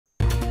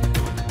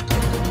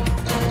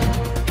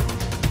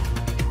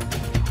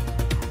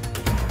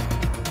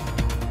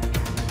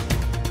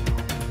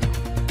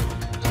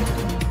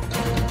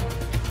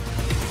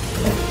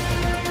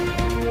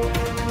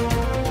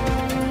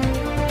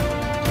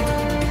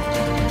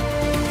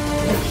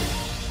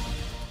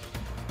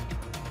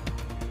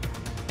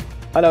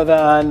Hello there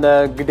and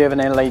good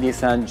evening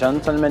ladies and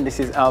gentlemen, this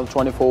is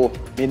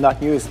L24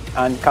 Midnight News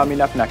and coming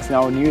up next in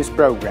our news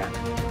program.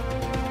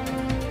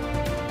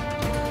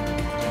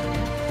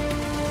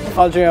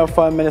 Algerian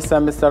Foreign Minister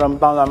Mr.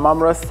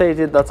 Al-Mamra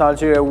stated that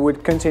Algeria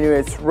would continue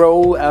its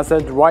role as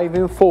a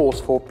driving force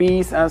for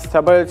peace and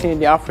stability in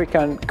the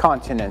African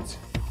continent.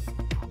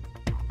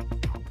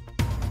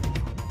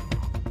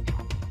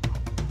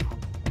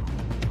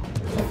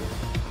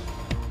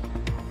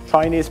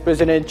 Chinese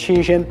President Xi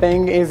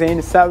Jinping is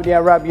in Saudi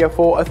Arabia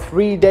for a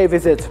 3-day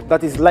visit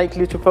that is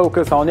likely to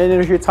focus on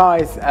energy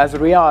ties as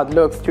Riyadh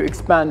looks to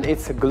expand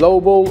its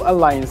global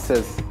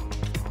alliances.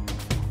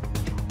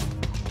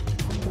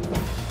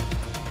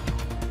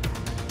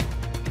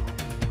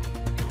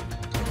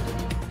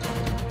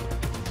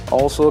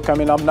 Also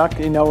coming up next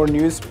in our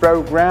news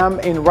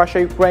program, in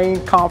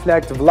Russia-Ukraine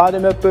conflict,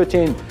 Vladimir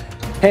Putin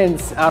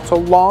hints at a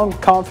long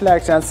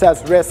conflict and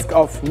says risk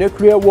of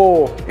nuclear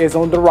war is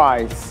on the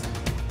rise.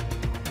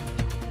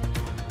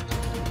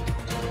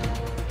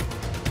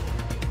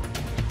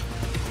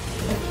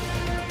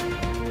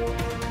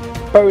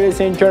 Police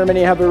in Germany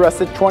have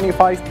arrested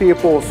 25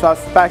 people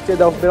suspected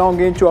of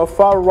belonging to a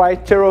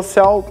far-right terror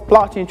cell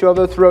plotting to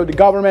overthrow the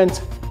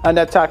government and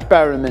attack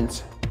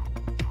parliament.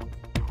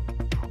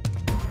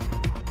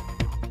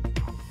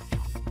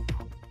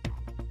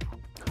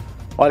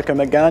 Welcome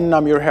again,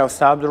 I'm your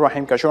host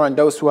Abdulrahim Kashur and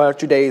those were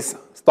today's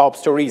top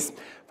stories.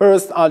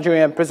 First,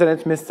 Algerian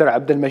President Mr.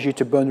 Abdelmajid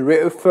Tebboune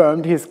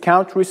reaffirmed his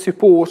country's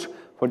support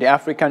for the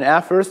African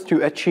efforts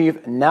to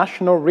achieve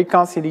national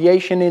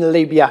reconciliation in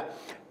Libya.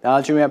 The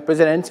Algerian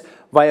president,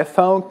 via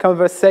phone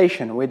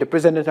conversation with the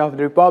President of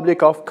the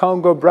Republic of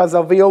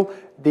Congo-Brazzaville,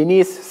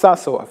 Denis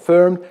Sassou,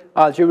 affirmed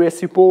Algeria's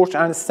support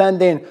and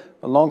standing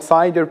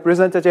alongside the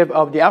representative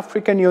of the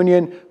African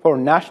Union for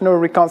National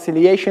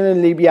Reconciliation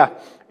in Libya,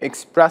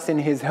 expressing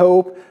his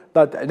hope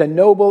that the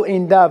noble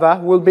endeavor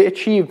will be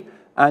achieved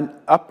and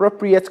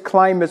appropriate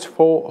climate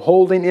for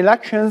holding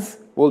elections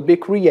will be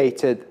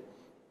created.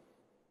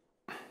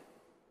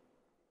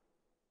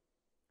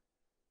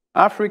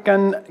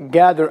 Africans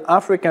gather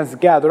at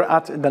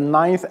the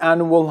 9th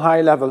Annual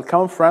High-Level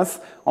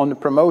Conference on the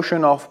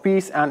Promotion of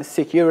Peace and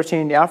Security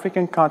in the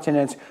African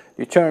Continent,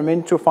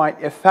 determined to find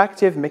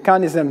effective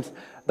mechanisms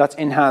that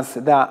enhance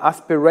their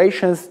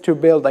aspirations to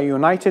build a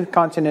united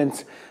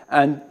continent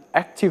and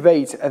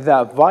activate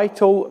their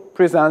vital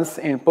presence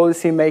in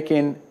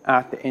policy-making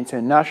at the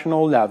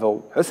international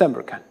level. Hussein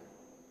Burkan.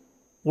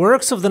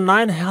 Works of the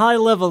 9th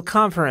High-Level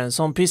Conference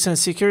on Peace and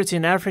Security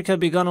in Africa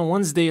began on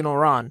Wednesday in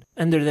Oran,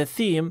 under the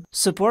theme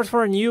Support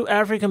for New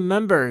African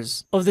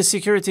Members of the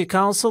Security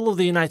Council of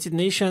the United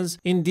Nations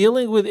in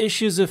Dealing with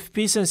Issues of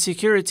Peace and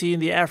Security in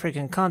the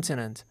African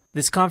Continent.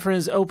 This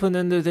conference opened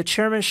under the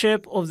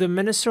chairmanship of the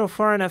Minister of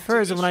Foreign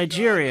Affairs of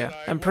Nigeria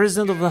and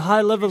President of the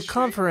High-Level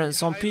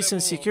Conference on Peace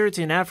and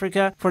Security in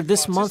Africa for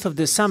this month of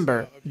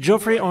December,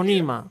 Geoffrey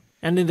Onima,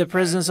 and in the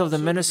presence of the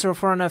Minister of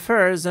Foreign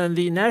Affairs and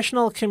the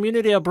national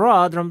community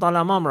abroad, Ramdan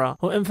Al-Mamra,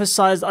 who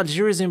emphasized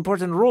Algeria's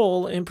important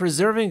role in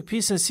preserving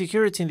peace and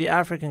security in the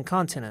African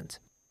continent.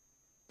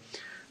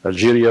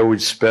 Algeria will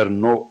spare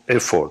no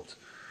effort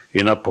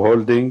in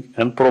upholding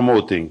and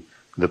promoting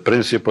the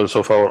principles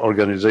of our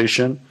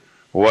organization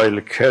while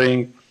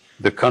carrying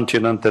the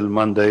continental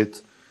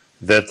mandate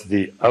that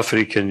the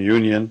African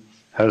Union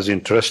has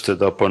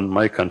entrusted upon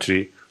my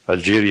country,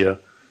 Algeria,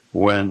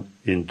 when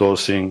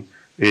endorsing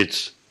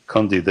its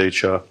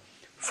candidature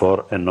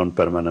for a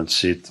non-permanent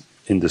seat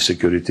in the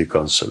Security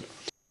Council.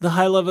 The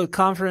high-level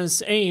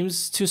conference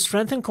aims to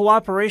strengthen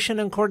cooperation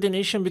and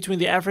coordination between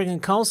the African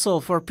Council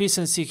for Peace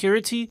and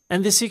Security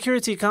and the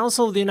Security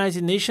Council of the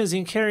United Nations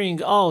in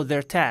carrying out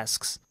their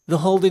tasks. The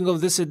holding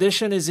of this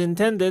edition is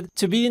intended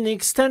to be an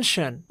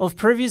extension of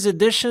previous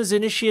editions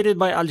initiated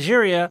by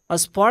Algeria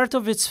as part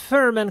of its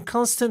firm and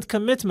constant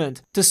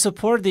commitment to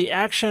support the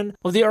action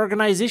of the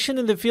organization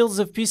in the fields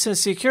of peace and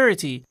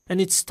security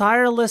and its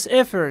tireless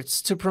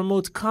efforts to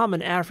promote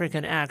common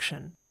African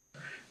action.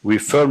 We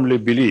firmly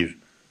believe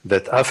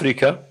that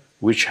Africa,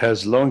 which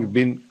has long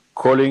been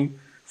calling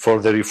for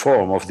the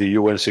reform of the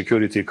UN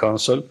Security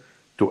Council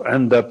to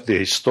end up the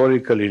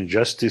historical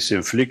injustice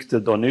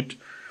inflicted on it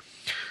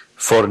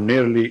for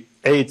nearly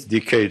 8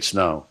 decades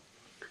now,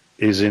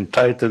 is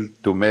entitled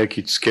to make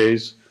its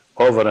case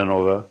over and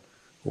over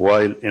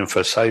while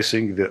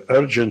emphasizing the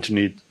urgent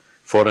need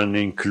for an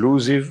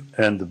inclusive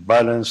and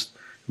balanced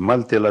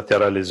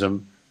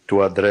multilateralism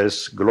to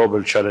address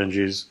global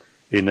challenges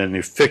in an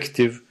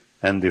effective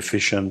and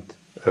efficient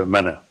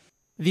manner.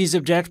 These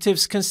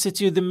objectives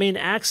constitute the main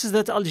axis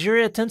that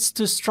Algeria tends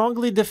to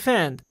strongly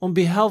defend on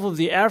behalf of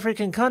the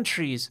African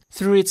countries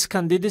through its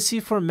candidacy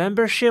for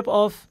membership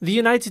of the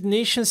United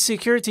Nations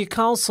Security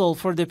Council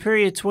for the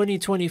period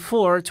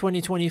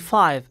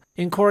 2024-2025,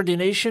 in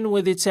coordination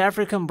with its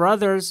African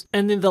brothers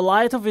and in the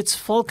light of its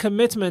full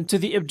commitment to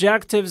the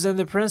objectives and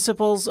the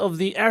principles of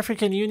the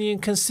African Union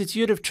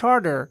Constitutive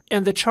Charter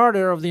and the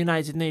Charter of the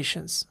United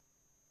Nations.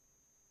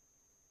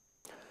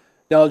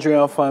 The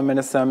Algerian Foreign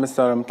Minister,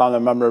 Mr.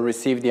 Mtalal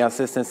received the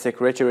Assistant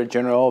Secretary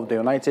General of the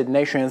United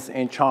Nations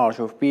in charge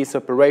of peace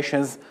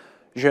operations,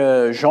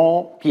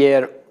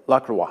 Jean-Pierre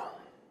Lacroix.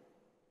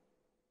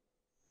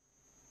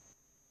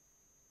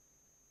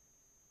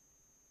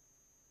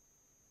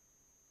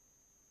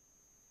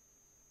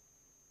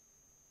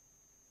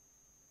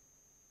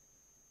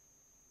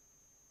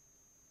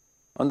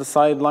 On the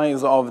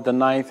sidelines of the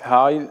 9th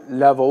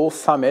high-level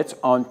summit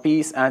on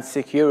peace and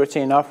security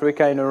in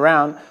Africa in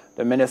Iran,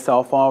 the Minister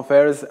of Foreign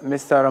Affairs,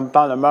 Mr.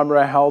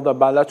 Mtalal, held a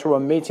bilateral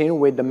meeting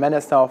with the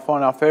Minister of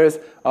Foreign Affairs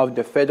of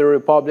the Federal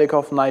Republic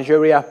of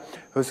Nigeria,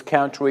 whose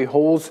country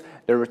holds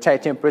the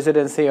rotating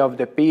presidency of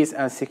the Peace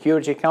and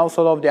Security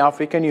Council of the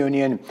African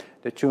Union.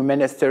 The two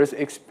ministers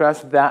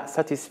expressed their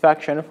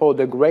satisfaction for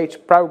the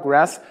great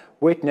progress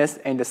witnessed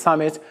in the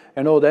summit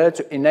in order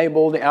to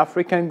enable the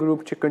African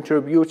group to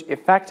contribute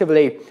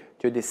effectively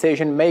to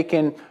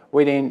decision-making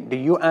within the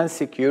UN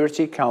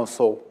Security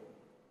Council.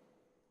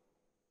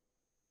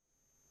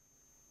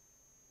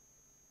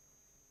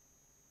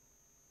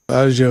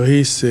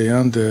 Algeria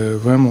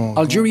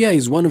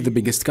is one of the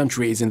biggest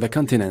countries in the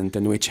continent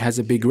and which has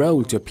a big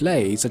role to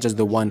play, such as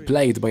the one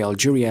played by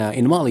Algeria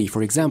in Mali,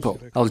 for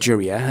example.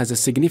 Algeria has a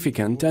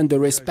significant and a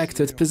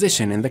respected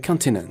position in the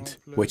continent,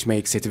 which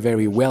makes it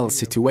very well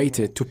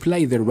situated to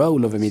play the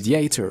role of a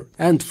mediator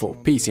and for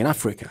peace in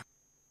Africa.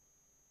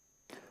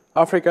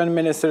 African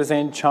ministers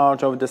in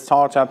charge of the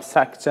startup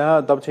sector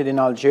adopted in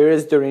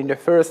Algiers during the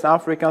first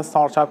African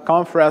Startup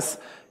Conference,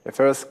 the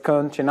first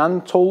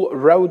continental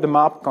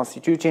roadmap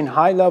constituting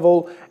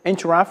high-level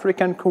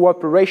inter-African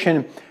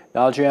cooperation. The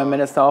Algerian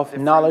Minister of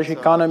Knowledge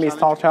Economy,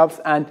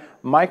 Startups and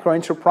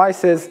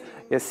Microenterprises,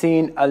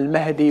 Yassine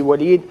Al-Mahdi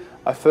Walid,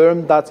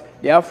 affirmed that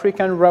the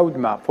African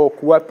roadmap for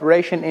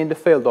cooperation in the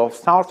field of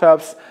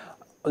startups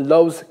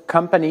allows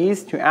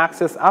companies to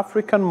access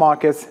African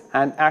markets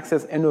and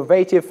access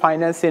innovative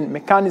financing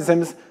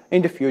mechanisms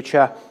in the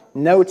future,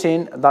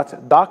 noting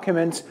that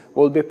documents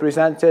will be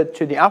presented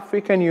to the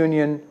African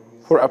Union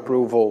for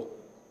approval.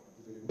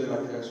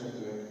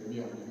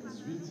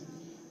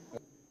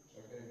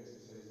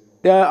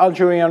 The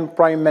Algerian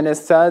Prime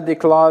Minister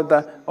declared,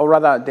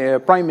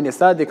 the Prime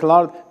Minister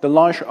declared the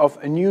launch of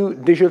a new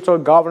digital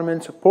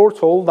government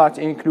portal that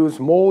includes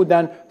more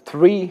than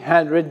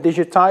 300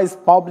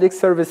 digitized public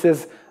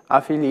services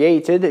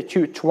affiliated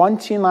to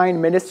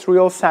 29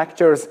 ministerial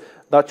sectors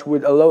that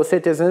would allow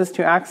citizens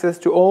to access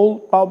to all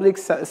public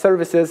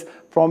services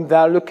from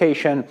their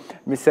location.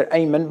 Mr.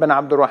 Ayman Ben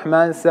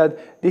Abdurrahman said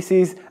this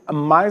is a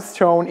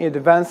milestone in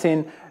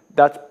advancing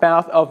that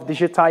path of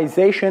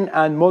digitization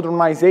and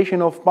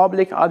modernization of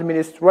public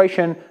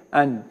administration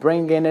and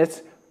bringing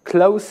it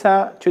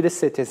closer to the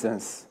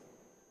citizens.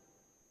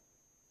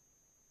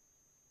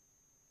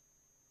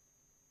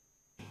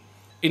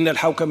 The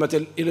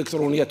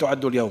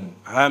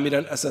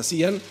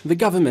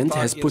government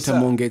has put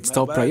among its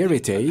top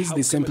priorities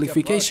the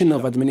simplification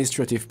of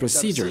administrative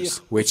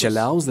procedures, which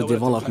allows the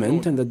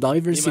development and the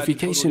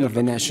diversification of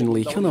the national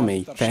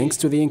economy, thanks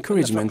to the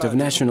encouragement of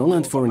national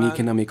and foreign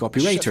economic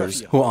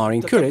operators, who are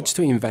encouraged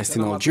to invest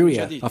in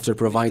Algeria, after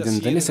providing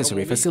the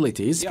necessary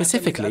facilities,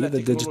 specifically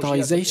the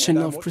digitization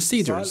of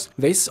procedures.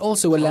 This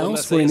also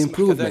allows for an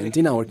improvement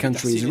in our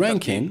country's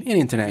ranking in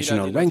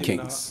international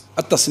rankings.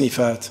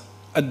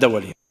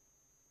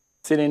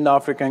 Still in the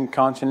African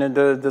continent,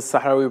 the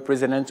Sahrawi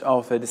president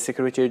of the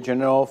Secretary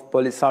General of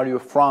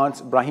Polisario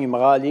Front, Brahim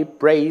Ghali,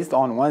 praised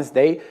on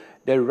Wednesday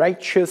the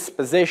righteous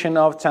position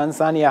of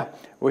Tanzania,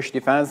 which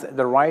defends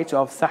the right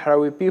of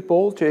Sahrawi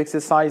people to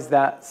exercise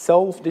their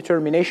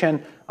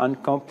self-determination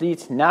and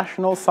complete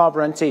national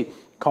sovereignty,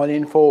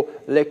 calling for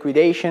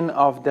liquidation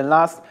of the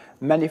last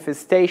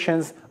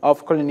manifestations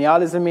of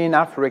colonialism in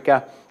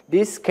Africa.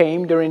 This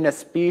came during a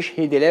speech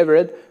he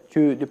delivered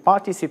to the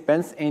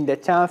participants in the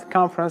 10th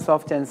Conference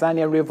of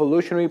Tanzania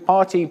Revolutionary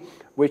Party,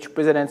 which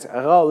President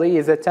Ghali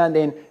is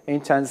attending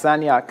in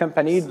Tanzania,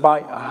 accompanied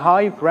by a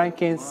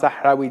high-ranking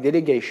Sahrawi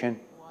delegation.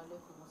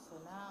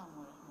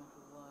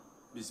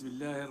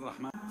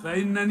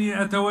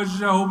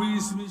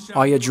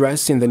 I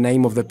address in the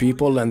name of the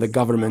people and the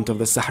government of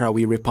the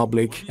Sahrawi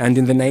Republic and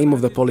in the name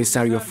of the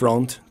Polisario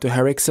Front to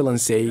Her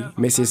Excellency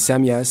Mrs.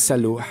 Samia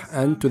Suluh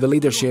and to the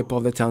leadership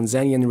of the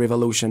Tanzanian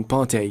Revolution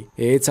Party,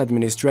 its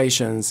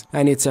administrations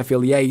and its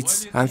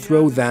affiliates, and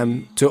through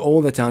them to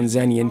all the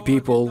Tanzanian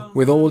people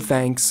with all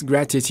thanks,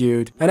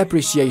 gratitude and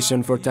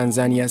appreciation for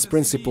Tanzania's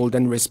principled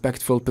and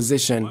respectful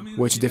position,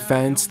 which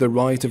defends the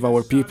right of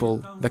our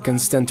people, the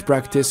constant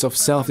practice of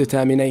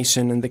self-determination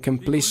and the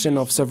completion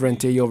of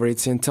sovereignty over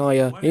its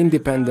entire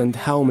independent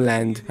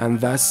homeland, and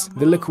thus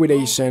the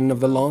liquidation of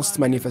the last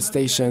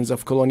manifestations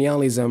of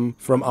colonialism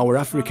from our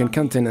African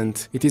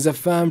continent. It is a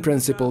firm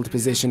principled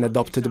position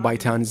adopted by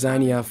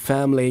Tanzania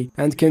firmly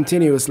and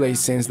continuously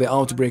since the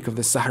outbreak of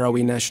the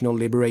Sahrawi national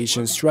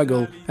liberation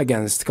struggle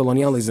against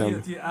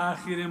colonialism.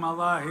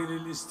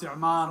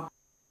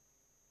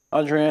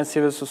 Algerian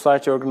civil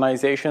society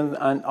organizations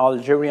and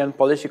Algerian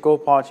political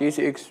parties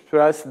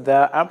expressed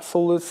their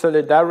absolute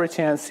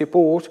solidarity and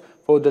support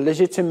for the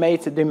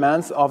legitimate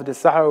demands of the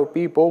Sahrawi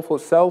people for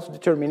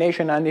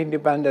self-determination and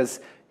independence.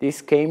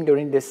 This came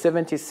during the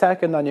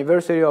 72nd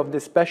anniversary of the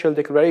Special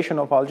Declaration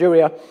of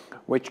Algeria,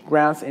 which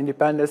grants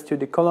independence to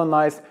the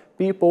colonized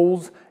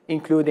peoples,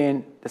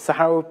 including the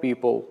Sahrawi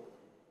people.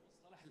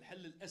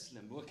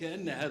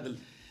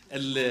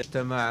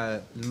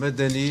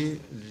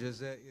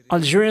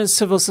 Algerian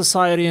civil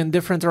society and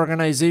different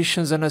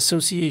organizations and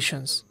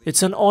associations.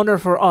 It's an honor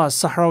for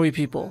us, Sahrawi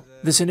people.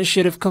 This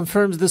initiative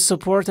confirms the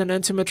support and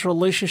intimate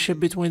relationship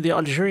between the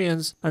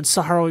Algerians and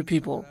Sahrawi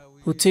people,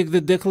 who take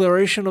the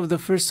declaration of the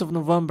 1st of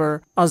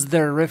November as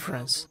their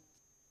reference.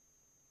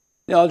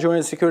 The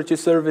Algerian security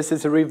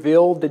services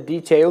revealed the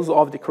details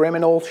of the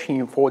criminal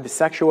scheme for the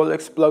sexual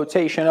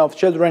exploitation of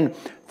children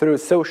through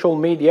social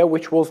media,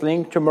 which was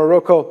linked to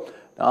Morocco.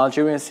 The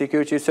Algerian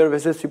security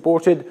services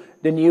reported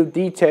the new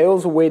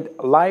details with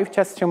live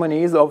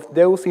testimonies of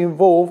those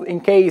involved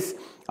in case,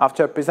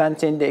 after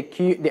presenting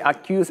the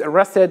accused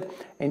arrested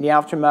in the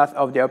aftermath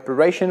of the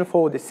operation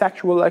for the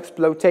sexual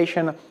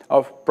exploitation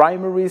of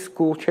primary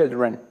school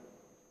children.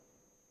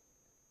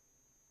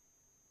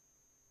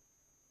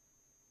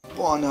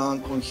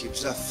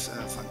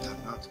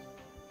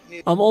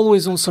 I'm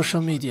always on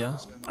social media.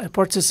 I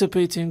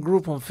participate in a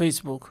group on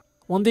Facebook.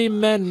 One day a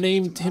man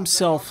named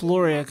himself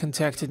Floria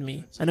contacted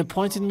me and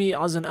appointed me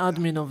as an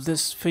admin of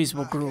this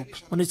Facebook group.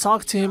 When I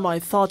talked to him, I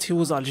thought he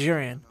was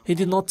Algerian. He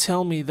did not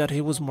tell me that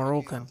he was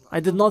Moroccan. I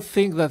did not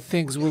think that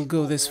things will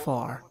go this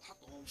far.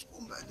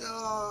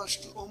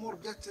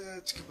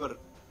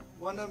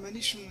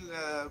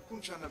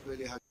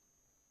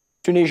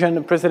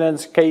 Tunisian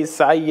President Kais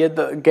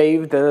Saied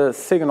gave the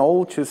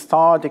signal to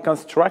start the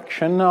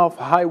construction of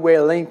highway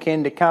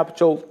linking the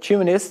capital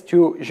Tunis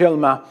to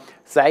Gelma.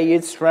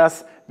 Saied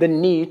stressed the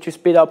need to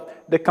speed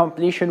up the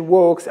completion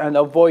works and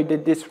avoid the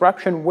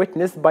disruption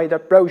witnessed by the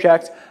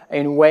project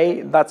in a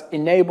way that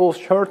enables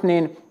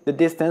shortening the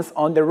distance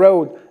on the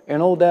road in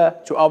order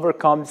to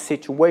overcome the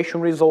situation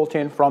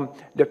resulting from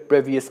the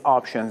previous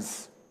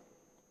options.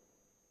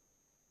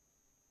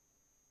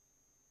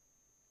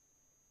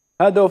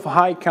 Head of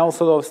High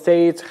Council of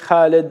State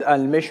Khalid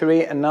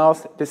al-Mishri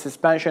announced the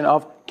suspension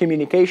of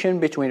communication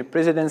between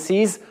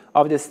presidencies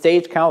of the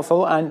State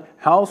Council and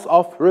House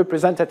of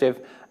Representatives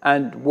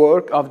and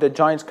work of the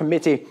Joint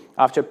Committee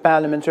after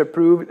Parliament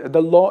approved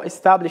the law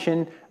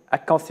establishing a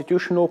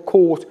constitutional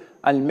court.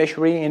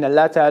 Al-Mishri, in a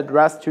letter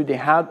addressed to the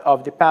head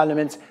of the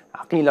Parliament,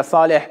 Aqila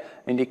Saleh,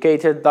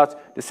 indicated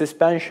that the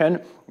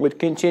suspension would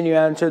continue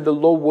until the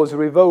law was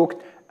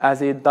revoked,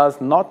 as it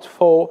does not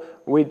fall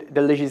with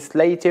the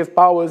legislative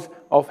powers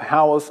of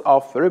House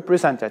of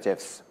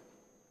Representatives.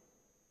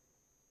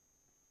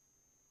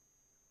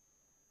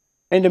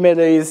 In the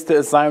Middle East,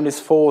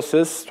 Zionist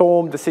forces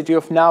stormed the city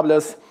of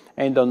Nablus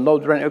in the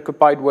northern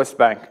occupied West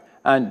Bank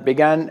and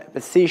began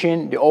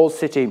besieging the old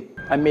city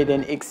amid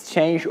an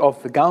exchange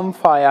of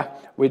gunfire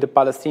with the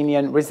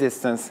Palestinian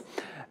resistance.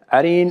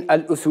 Arin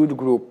al-Usud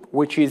group,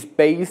 which is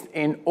based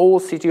in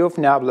old city of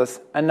Nablus,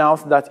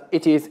 announced that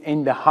it is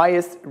in the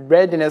highest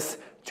readiness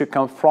to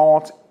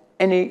confront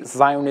any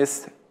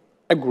Zionist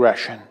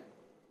aggression.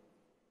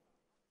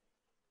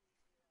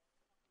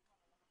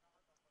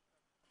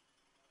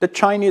 The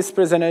Chinese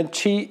President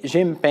Xi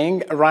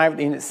Jinping arrived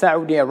in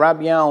Saudi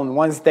Arabia on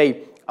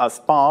Wednesday as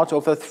part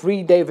of a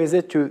three-day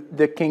visit to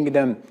the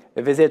kingdom.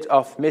 The visit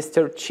of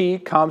Mr. Xi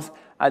comes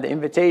at the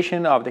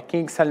invitation of the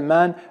King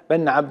Salman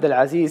bin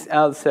Abdulaziz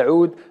Al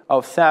Saud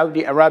of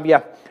Saudi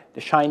Arabia.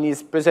 The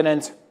Chinese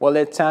president will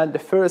attend the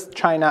first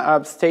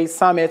China-Arab State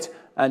Summit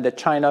and the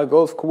China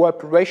Gulf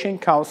Cooperation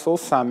Council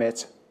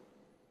Summit.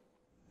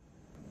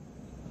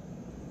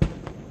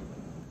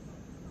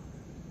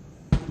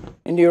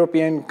 In the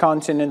European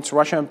continent,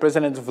 Russian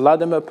President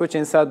Vladimir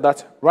Putin said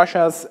that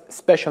Russia's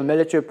special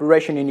military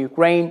operation in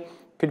Ukraine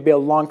could be a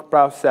long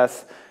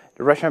process.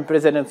 The Russian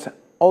president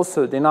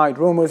also denied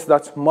rumors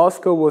that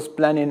Moscow was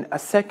planning a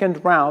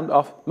second round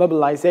of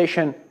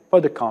mobilization for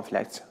the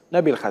conflict.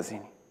 Nabil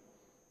Khazini.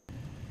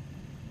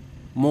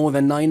 More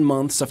than 9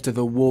 months after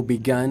the war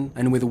began,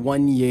 and with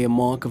 1 year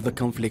mark of the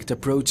conflict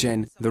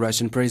approaching, the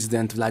Russian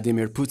President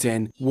Vladimir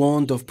Putin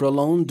warned of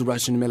prolonged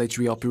Russian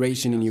military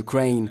operation in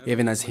Ukraine,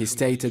 even as he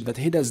stated that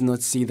he does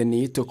not see the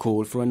need to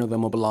call for another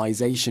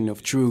mobilization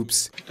of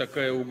troops.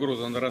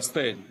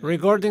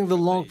 Regarding the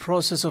long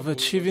process of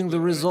achieving the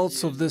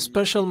results of the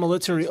special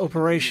military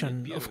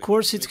operation, of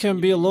course it can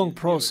be a long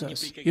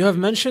process. You have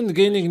mentioned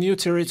gaining new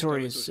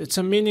territories. It's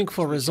a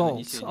meaningful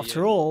result.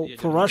 After all,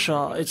 for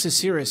Russia, it's a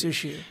serious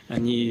issue.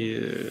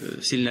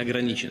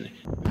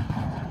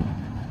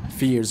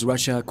 Fears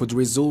Russia could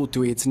resort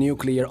to its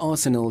nuclear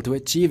arsenal to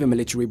achieve a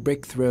military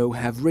breakthrough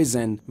have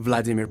risen.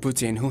 Vladimir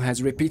Putin, who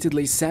has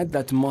repeatedly said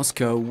that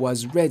Moscow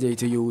was ready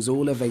to use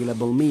all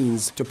available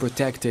means to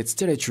protect its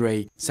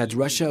territory, said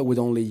Russia would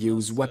only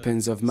use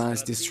weapons of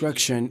mass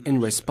destruction in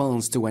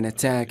response to an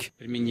attack.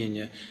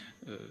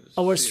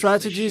 Our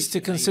strategy is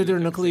to consider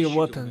nuclear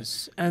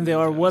weapons, and they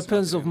are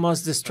weapons of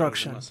mass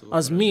destruction,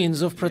 as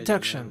means of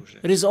protection.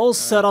 It is all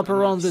set up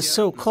around the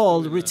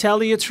so-called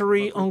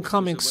retaliatory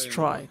oncoming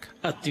strike.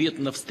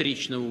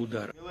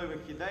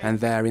 And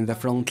there in the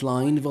front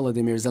line,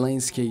 Volodymyr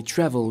Zelensky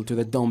traveled to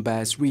the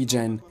Donbass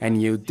region, a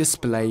new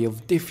display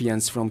of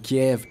defiance from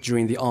Kiev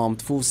during the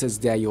Armed Forces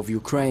Day of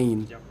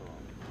Ukraine.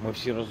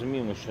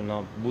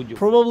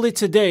 Probably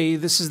today,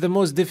 this is the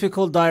most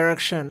difficult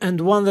direction,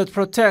 and one that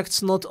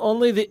protects not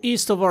only the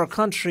east of our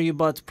country,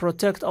 but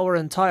protect our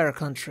entire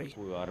country.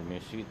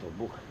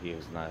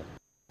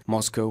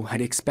 Moscow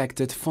had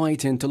expected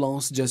fighting to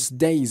last just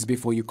days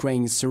before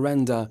Ukraine's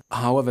surrender.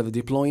 However, the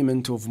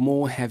deployment of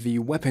more heavy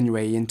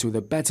weaponry into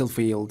the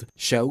battlefield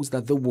shows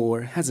that the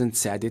war hasn't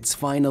said its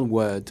final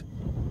word.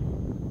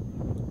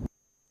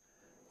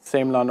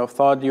 Same line of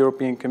thought, the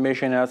European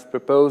Commission has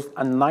proposed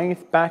a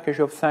ninth package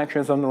of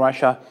sanctions on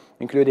Russia,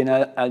 including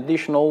an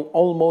additional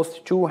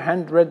almost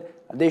 200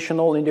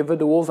 additional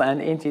individuals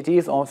and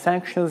entities on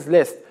sanctions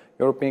list.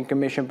 European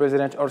Commission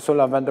President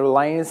Ursula von der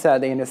Leyen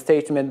said in a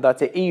statement that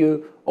the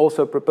EU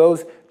also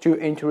proposed to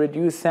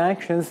introduce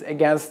sanctions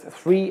against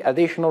 3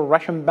 additional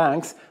Russian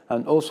banks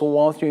and also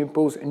wants to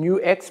impose new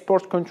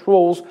export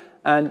controls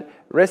and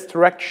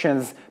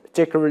restrictions,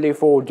 particularly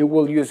for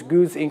dual-use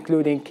goods,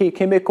 including key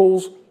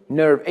chemicals,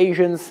 nerve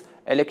agents,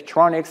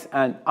 electronics,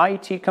 and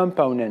IT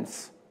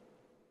components.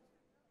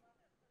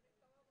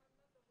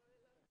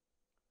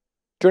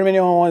 Germany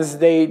on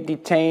Wednesday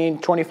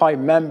detained 25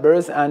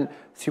 members and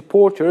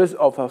supporters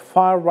of a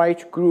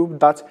far-right group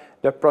that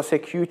the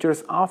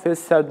prosecutor's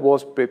office said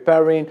was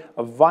preparing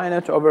a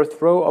violent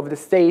overthrow of the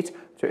state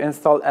to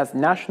install as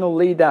national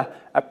leader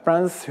a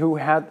prince who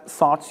had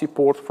sought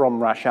support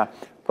from Russia.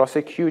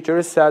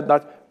 Prosecutors said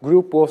that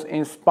group was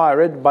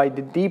inspired by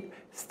the deep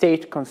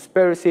state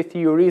conspiracy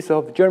theories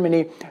of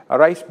Germany,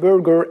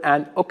 Reisberger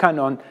and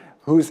O'Cannon,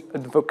 whose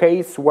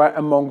advocates were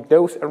among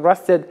those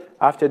arrested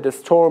after the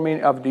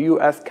storming of the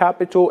U.S.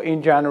 Capitol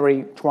in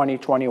January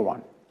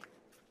 2021.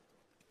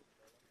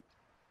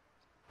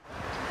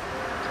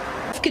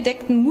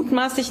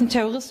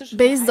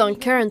 Based on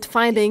current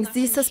findings,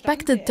 the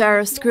suspected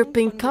terrorist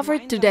grouping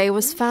covered today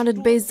was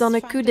founded based on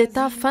a coup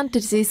d'etat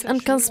fantasies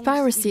and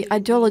conspiracy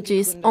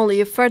ideologies.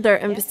 Only a further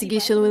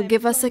investigation will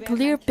give us a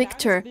clear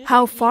picture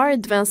how far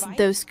advanced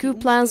those coup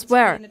plans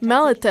were.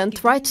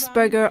 Militant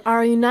Reisberger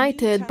are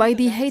united by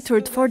the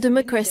hatred for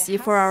democracy,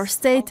 for our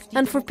state,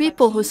 and for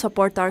people who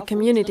support our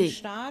community.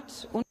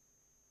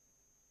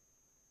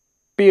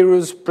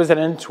 Peru's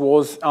president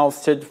was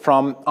ousted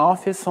from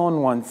office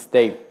on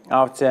Wednesday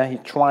after he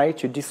tried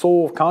to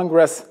dissolve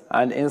Congress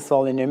and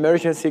install an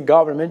emergency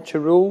government to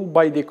rule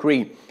by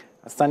decree.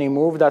 A stunning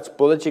move that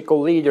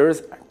political leaders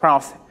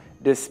across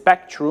the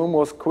spectrum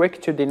was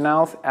quick to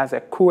denounce as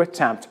a coup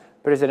attempt.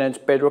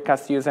 President Pedro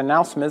Castillo's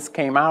announcements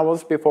came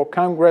hours before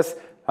Congress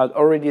had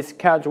already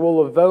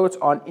scheduled a vote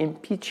on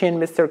impeaching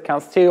Mr.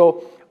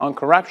 Castillo on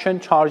corruption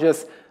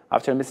charges.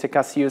 After Mr.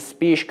 Castillo's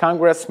speech,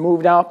 Congress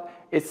moved up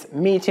its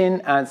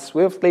meeting and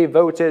swiftly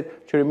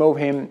voted to remove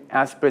him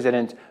as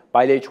president.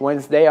 By late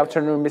Wednesday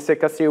afternoon, Mr.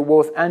 Castillo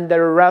was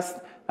under arrest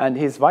and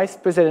his vice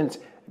president,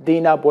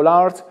 Dina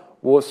Boluarte,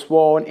 was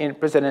sworn in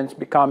president,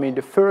 becoming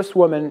the first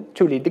woman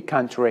to lead the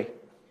country.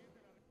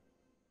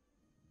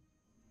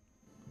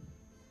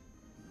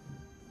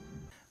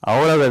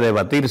 Ahora de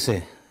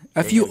debatirse.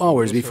 A few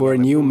hours before a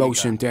new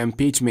motion to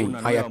impeach me,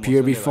 I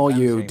appear before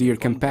you, dear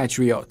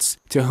compatriots,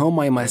 to whom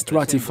I must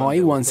ratify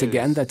once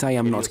again that I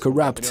am not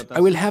corrupt.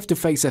 I will have to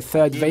face a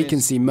third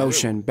vacancy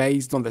motion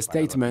based on the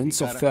statements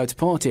of third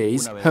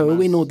parties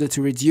who, in order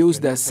to reduce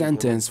their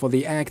sentence for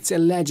the acts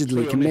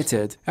allegedly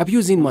committed,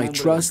 abusing my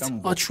trust,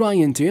 are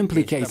trying to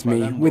implicate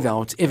me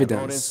without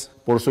evidence.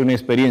 Por su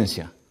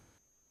inexperiencia.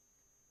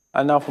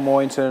 And now for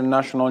more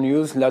international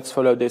news, let's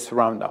follow this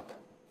roundup.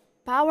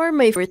 Power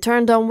may be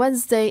returned on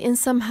Wednesday in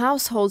some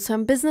households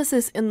and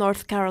businesses in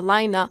North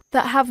Carolina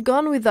that have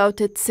gone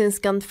without it since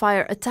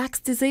gunfire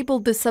attacks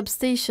disabled the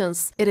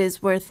substations. It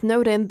is worth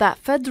noting that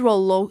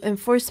federal law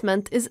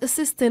enforcement is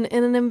assisting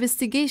in an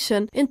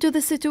investigation into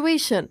the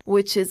situation,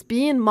 which is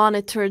being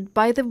monitored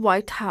by the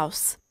White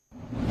House.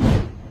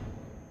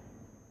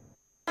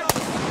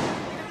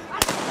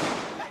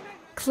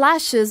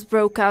 Clashes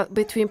broke out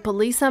between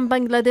police and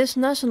Bangladesh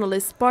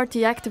Nationalist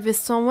Party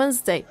activists on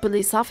Wednesday.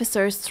 Police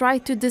officers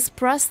tried to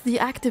disperse the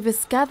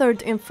activists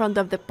gathered in front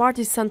of the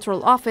party's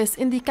central office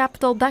in the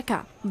capital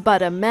Dhaka.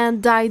 But a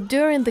man died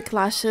during the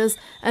clashes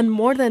and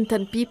more than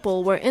 10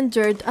 people were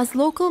injured, as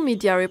local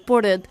media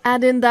reported,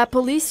 adding that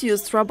police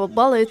used rubber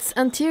bullets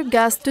and tear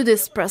gas to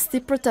disperse the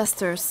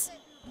protesters.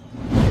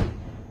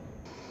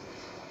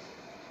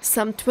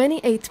 Some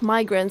 28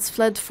 migrants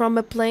fled from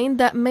a plane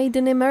that made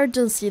an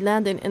emergency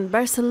landing in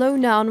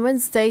Barcelona on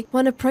Wednesday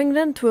when a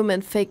pregnant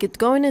woman faked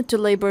going into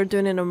labor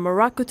during a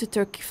Morocco to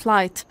Turkey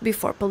flight.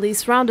 Before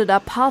police rounded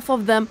up half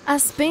of them,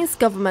 as Spain's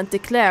government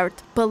declared.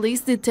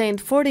 Police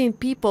detained 14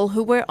 people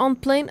who were on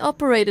plane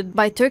operated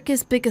by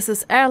Turkey's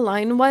Pegasus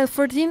airline, while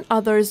 14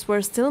 others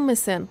were still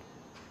missing.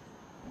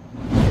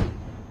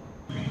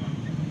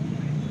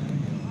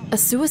 A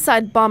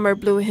suicide bomber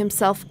blew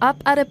himself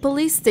up at a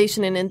police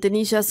station in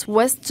Indonesia's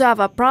West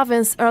Java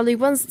province early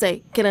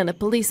Wednesday, killing a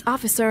police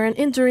officer and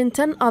injuring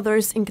 10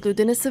 others,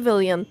 including a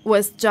civilian.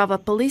 West Java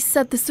police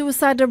said the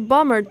suicidal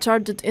bomber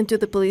charged into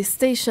the police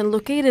station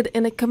located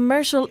in a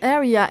commercial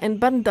area in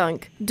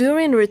Bandung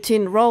during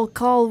routine roll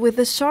call with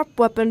a sharp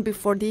weapon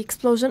before the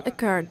explosion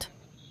occurred.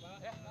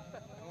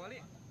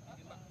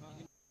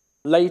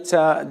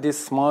 Later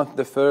this month,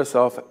 the first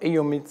of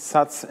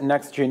EUMETSAT's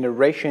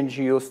next-generation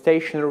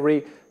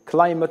geostationary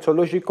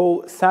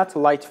climatological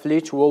satellite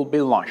fleet will be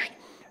launched.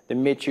 The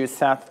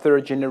Meteosat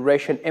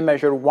third-generation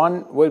Imager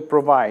 1 will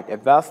provide a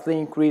vastly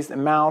increased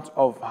amount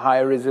of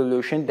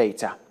high-resolution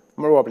data.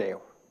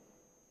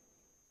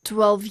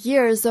 12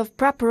 years of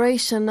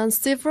preparation and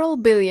several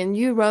billion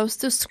euros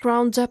to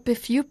scrounge up a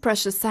few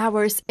precious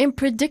hours in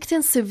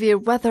predicting severe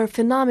weather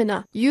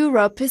phenomena.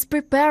 Europe is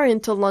preparing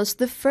to launch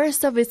the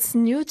first of its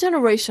new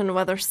generation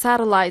weather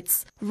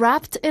satellites,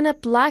 wrapped in a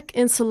black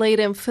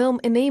insulating film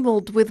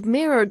enabled with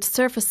mirrored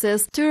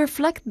surfaces to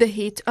reflect the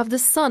heat of the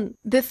sun.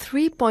 The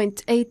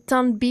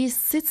 3.8-ton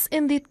beast sits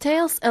in the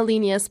Thales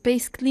Alenia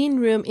Space Clean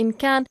Room in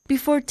Cannes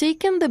before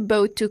taking the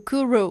boat to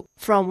Kourou,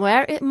 from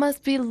where it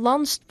must be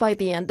launched by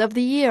the end of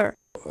the year.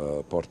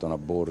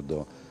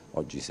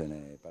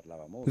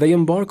 They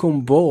embark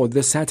on board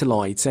the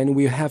satellites, and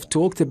we have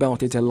talked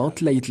about it a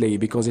lot lately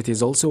because it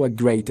is also a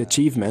great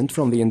achievement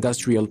from the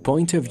industrial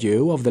point of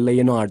view of the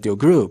Leonardo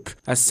Group.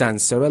 A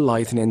sensor, a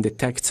lightning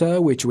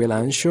detector, which will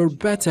ensure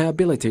better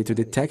ability to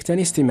detect and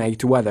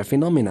estimate weather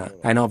phenomena.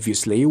 And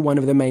obviously, one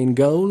of the main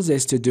goals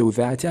is to do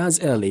that as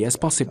early as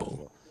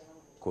possible.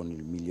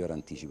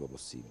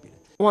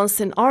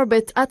 Once in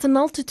orbit at an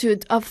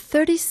altitude of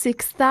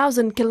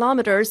 36,000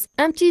 kilometers,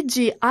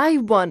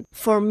 MTG-I-1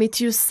 for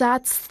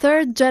Meteosat's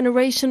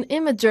third-generation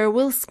imager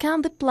will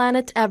scan the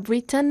planet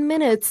every 10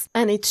 minutes,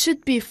 and it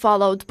should be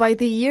followed by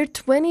the year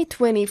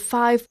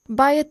 2025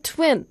 by a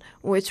twin,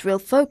 which will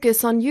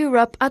focus on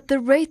Europe at the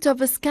rate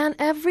of a scan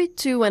every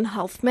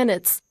 2.5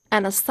 minutes.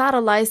 And a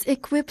satellite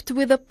equipped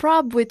with a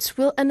probe which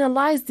will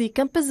analyze the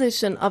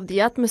composition of the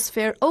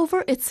atmosphere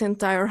over its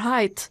entire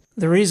height.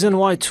 The reason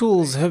why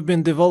tools have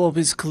been developed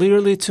is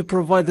clearly to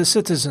provide the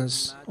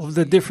citizens of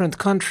the different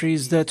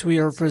countries that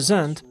we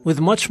represent with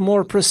much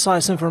more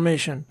precise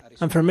information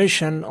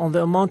on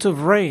the amount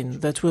of rain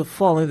that will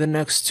fall in the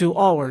next 2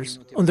 hours,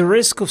 on the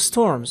risk of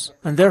storms,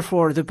 and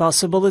therefore the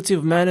possibility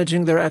of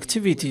managing their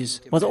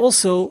activities, but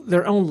also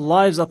their own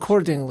lives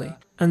accordingly,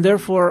 and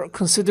therefore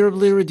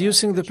considerably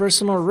reducing the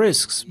personal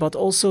risks, but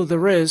also the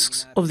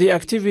risks of the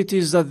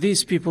activities that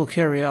these people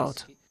carry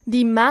out.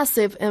 The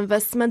massive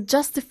investment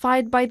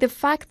justified by the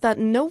fact that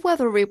no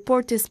weather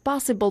report is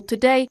possible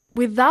today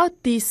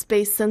without these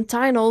space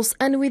sentinels,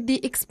 and with the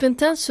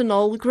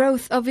exponential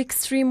growth of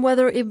extreme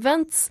weather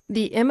events,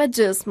 the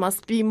images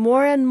must be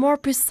more and more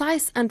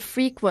precise and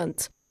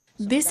frequent.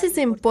 This is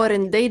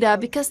important data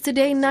because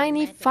today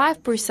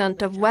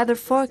 95% of weather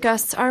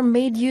forecasts are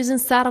made using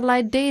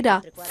satellite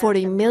data,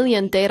 40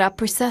 million data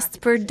processed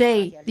per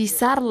day. These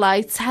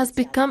satellites has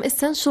become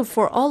essential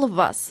for all of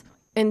us.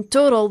 In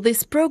total,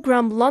 this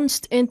program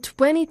launched in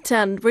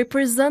 2010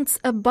 represents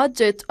a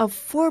budget of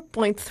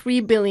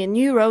 4.3 billion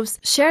euros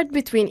shared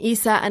between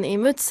ESA and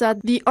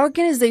EUMETSAT, the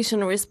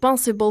organization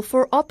responsible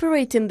for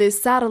operating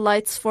these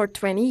satellites for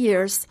 20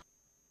 years.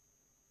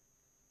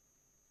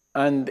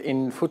 And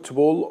in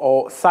football,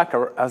 or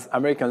soccer as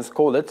Americans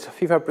call it,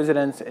 FIFA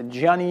President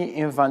Gianni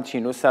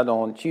Infantino said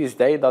on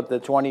Tuesday that the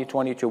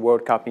 2022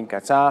 World Cup in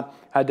Qatar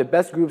had the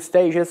best group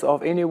stages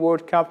of any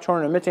World Cup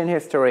tournament in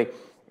history.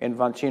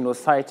 Infantino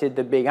cited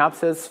the big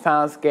upsets,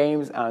 fans,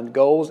 games and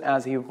goals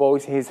as he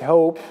voiced his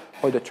hope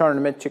for the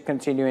tournament to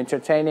continue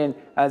entertaining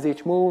as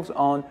it moves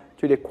on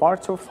to the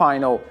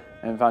quarter-final.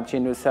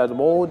 Infantino said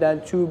more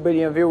than 2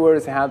 billion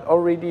viewers had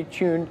already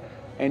tuned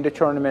in the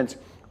tournament,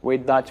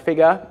 with that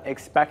figure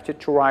expected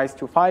to rise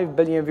to 5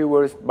 billion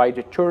viewers by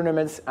the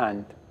tournament's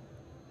end.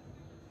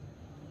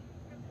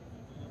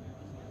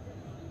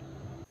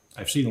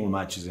 I've seen all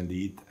matches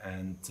indeed,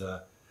 and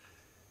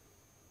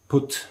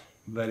put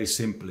very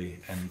simply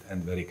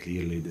and very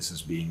clearly, this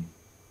has been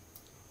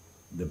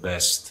the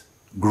best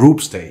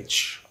group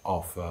stage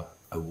of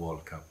a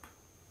World Cup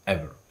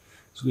ever.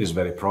 So this is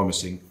very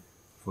promising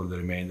for the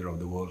remainder of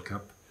the World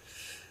Cup.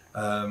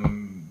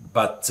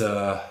 But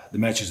the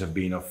matches have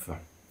been of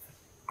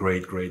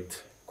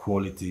great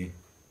quality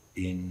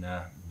in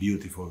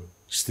beautiful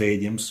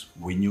stadiums.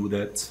 We knew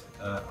that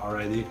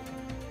already.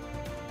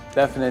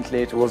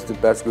 Definitely, it was the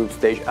best group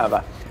stage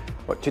ever.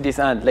 But to this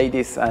end,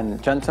 ladies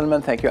and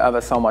gentlemen, thank you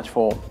ever so much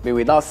for being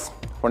with us.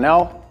 For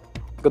now,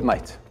 good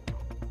night.